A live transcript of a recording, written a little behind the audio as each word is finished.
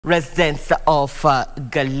Residents of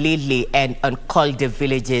Galili and Onkolde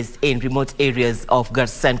villages in remote areas of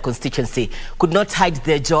Garsen constituency could not hide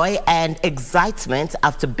their joy and excitement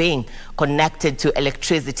after being connected to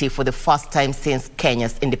electricity for the first time since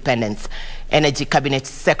Kenya's independence. Energy Cabinet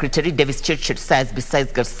Secretary Davis Churchill says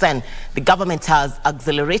besides Garsen, the government has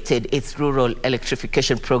accelerated its rural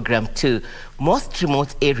electrification program to most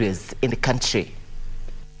remote areas in the country.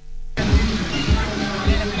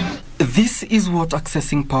 This is what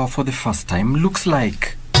accessing power for the first time looks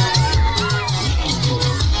like.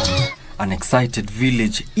 An excited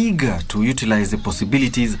village eager to utilize the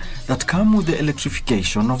possibilities that come with the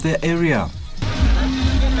electrification of their area.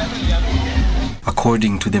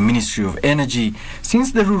 According to the Ministry of Energy,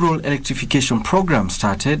 since the rural electrification program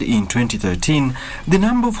started in 2013, the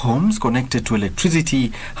number of homes connected to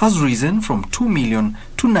electricity has risen from 2 million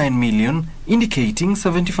to 9 million, indicating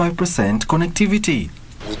 75% connectivity.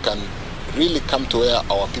 We can really come to where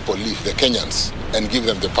our people live, the Kenyans, and give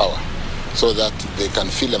them the power so that they can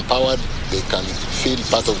feel empowered, they can feel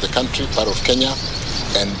part of the country, part of Kenya,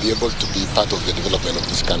 and be able to be part of the development of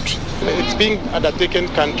this country. It's being undertaken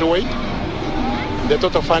countrywide. The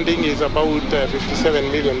total funding is about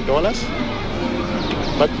 $57 million.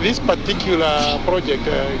 But this particular project,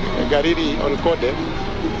 Galili Onkolde,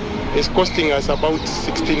 is costing us about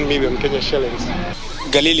 16 million Kenya shillings.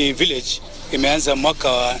 Galili village imeanza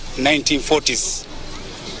mwaka wa 1940s.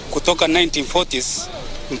 Kutoka 1940s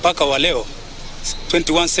mpaka wa leo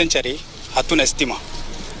 21st century hatuna stima.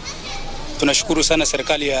 Tunashukuru sana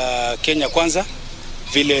serikali ya Kenya kwanza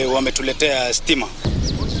vile wametuletea stima.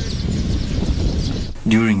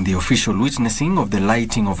 During the official witnessing of the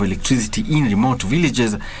lighting of electricity in remote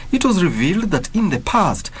villages, it was revealed that in the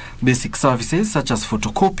past, basic services such as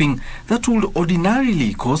photocopying that would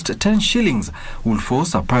ordinarily cost 10 shillings will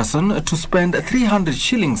force a person to spend 300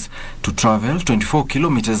 shillings to travel 24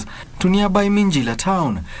 kilometers to nearby Minjila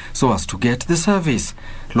town so as to get the service.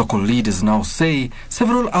 Local leaders now say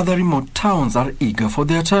several other remote towns are eager for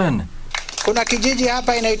their turn. Kuna kijiji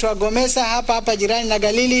hapa inaitwa Gomesa hapa jirani na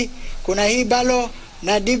Galili, kuna hii Balo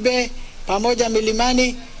na Dibe pamoja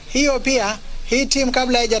milimani. Hiyo pia hii team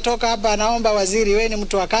kabla haijatoka hapa, naomba waziri, wewe ni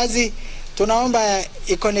mtu wa kazi, tunaomba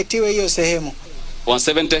ikonektiwe hiyo sehemu.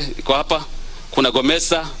 170 iko hapa, kuna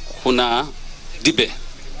Gomesa, kuna Dibe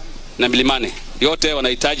na milimani, yote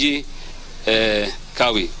wanahitaji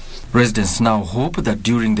kawi. Residents now hope that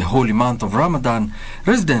during the holy month of Ramadan,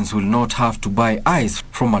 residents will not have to buy ice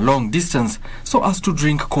from a long distance so as to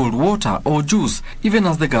drink cold water or juice, even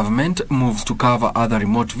as the government moves to cover other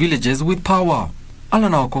remote villages with power.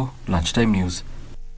 Alan Aoko, Lunchtime News.